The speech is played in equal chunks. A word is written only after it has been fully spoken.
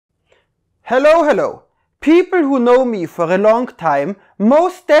Hello, hello. People who know me for a long time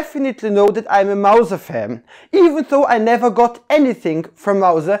most definitely know that I'm a Mauser fan, even though I never got anything from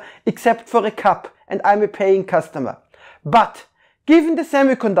Mauser except for a cup and I'm a paying customer. But given the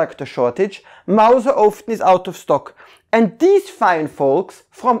semiconductor shortage, Mauser often is out of stock, and these fine folks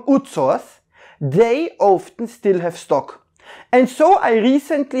from UTSource, they often still have stock. And so I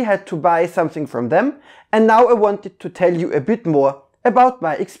recently had to buy something from them, and now I wanted to tell you a bit more about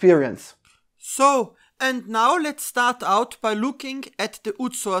my experience. So, and now let's start out by looking at the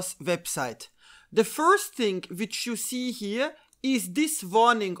UTSource website. The first thing which you see here is this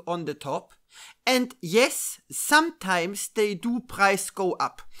warning on the top. And yes, sometimes they do price go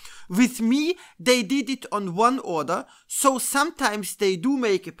up. With me, they did it on one order, so sometimes they do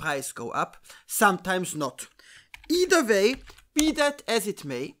make a price go up, sometimes not. Either way, be that as it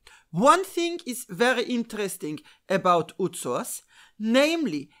may, one thing is very interesting about UTSource,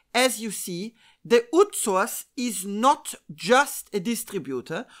 namely, as you see, the UTSource is not just a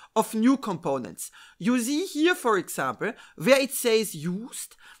distributor of new components. You see here, for example, where it says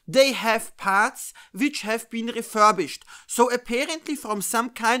used, they have parts which have been refurbished. So apparently from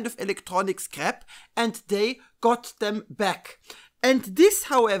some kind of electronic scrap, and they got them back. And this,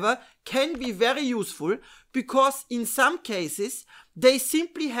 however, can be very useful because in some cases they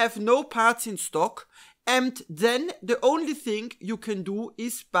simply have no parts in stock, and then the only thing you can do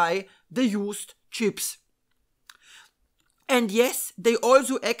is buy the used chips. And yes, they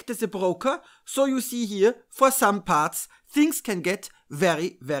also act as a broker, so you see here, for some parts, things can get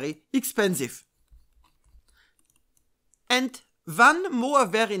very, very expensive. And one more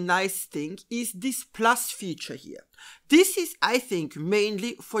very nice thing is this plus feature here. This is, I think,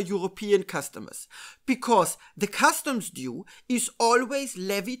 mainly for European customers, because the customs due is always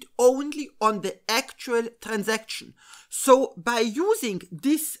levied only on the actual transaction. So by using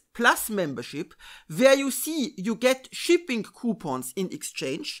this plus membership, where you see you get shipping coupons in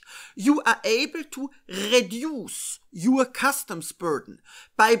exchange, you are able to reduce your customs burden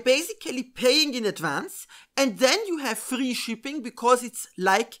by basically paying in advance, and then you have free shipping because it's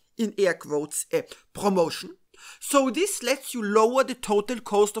like, in air quotes, a promotion. So this lets you lower the total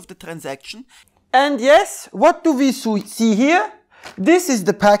cost of the transaction. And yes, what do we see here? This is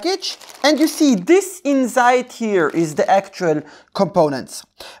the package, and you see this inside here is the actual components.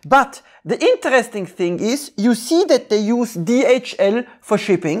 But the interesting thing is you see that they use DHL for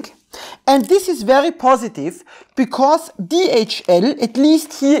shipping, and this is very positive because DHL, at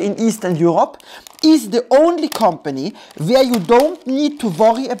least here in Eastern Europe, is the only company where you don't need to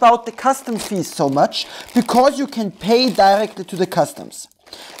worry about the customs fees so much because you can pay directly to the customs.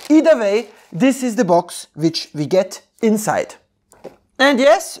 Either way, this is the box which we get inside. And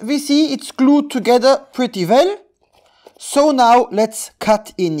yes, we see it's glued together pretty well. So now let's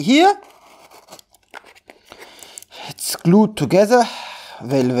cut in here. It's glued together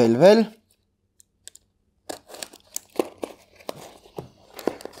well.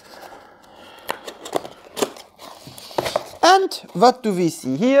 And what do we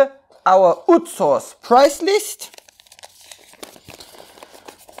see here? Our UTSource price list.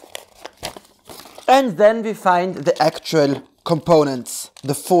 And then we find the actual components,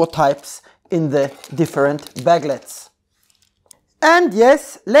 the 4 types in the different baglets. And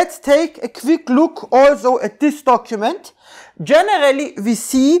yes, let's take a quick look also at this document. Generally, we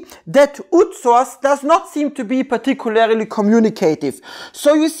see that UTSource does not seem to be particularly communicative.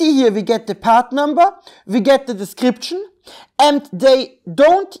 So you see here we get the part number, we get the description, and they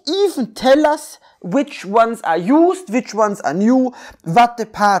don't even tell us which ones are used, which ones are new, what the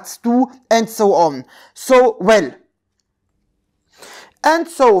parts do, and so on. So, well. And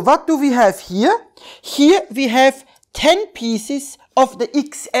so, what do we have here? Here we have 10 pieces of the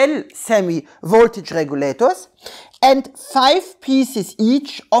XL semi-voltage regulators and 5 pieces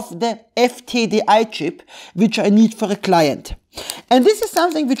each of the FTDI chip, which I need for a client. And this is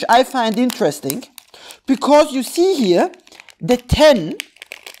something which I find interesting, because you see here the 10,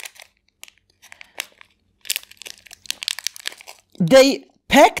 they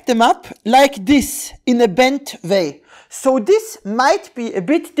pack them up like this in a bent way. So this might be a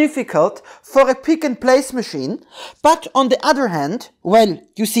bit difficult for a pick and place machine, but on the other hand, well,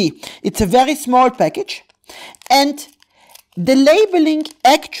 you see, it's a very small package, and the labeling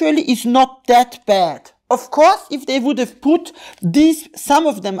actually is not that bad. Of course, if they would have put these, some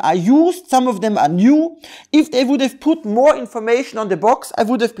of them are used, some of them are new, if they would have put more information on the box, I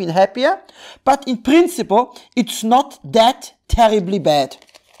would have been happier, but in principle, it's not that terribly bad.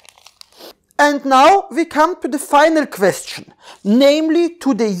 And now we come to the final question, namely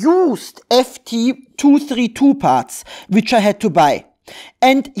to the used FT232 parts, which I had to buy.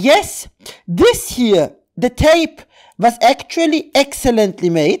 And yes, this here, the tape was actually excellently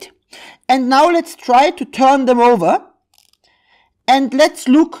made. And now let's try to turn them over. And let's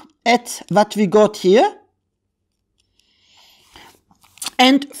look at what we got here.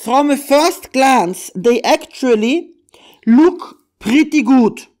 And from a first glance, they actually look pretty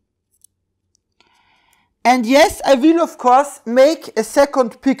good. And yes, I will of course make a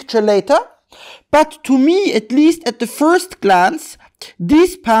second picture later. But to me, at least at the first glance,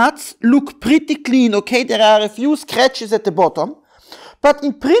 these parts look pretty clean, okay? There are a few scratches at the bottom. But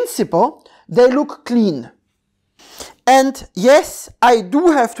in principle, they look clean. And yes, I do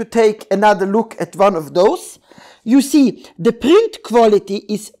have to take another look at one of those. You see, the print quality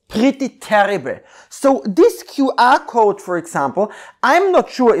is pretty terrible. So this QR code, for example, I'm not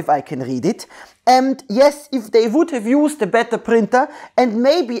sure if I can read it. And yes, if they would have used a better printer and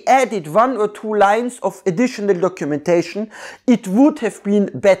maybe added 1 or 2 lines of additional documentation, it would have been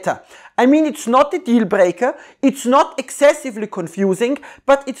better. I mean, it's not a deal breaker, it's not excessively confusing,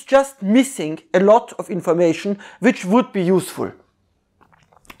 but it's just missing a lot of information which would be useful.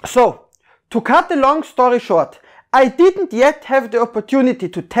 So, to cut a long story short, I didn't yet have the opportunity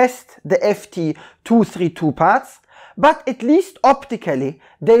to test the FT232 parts, but at least optically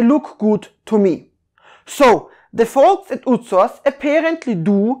they look good to me. So, the folks at UTSource apparently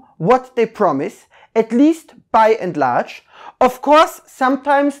do what they promise, at least by and large. Of course,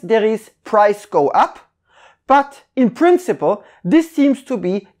 sometimes there is price go up, but in principle, this seems to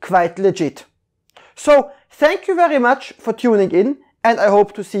be quite legit. So, thank you very much for tuning in, and I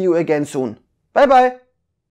hope to see you again soon. Bye bye!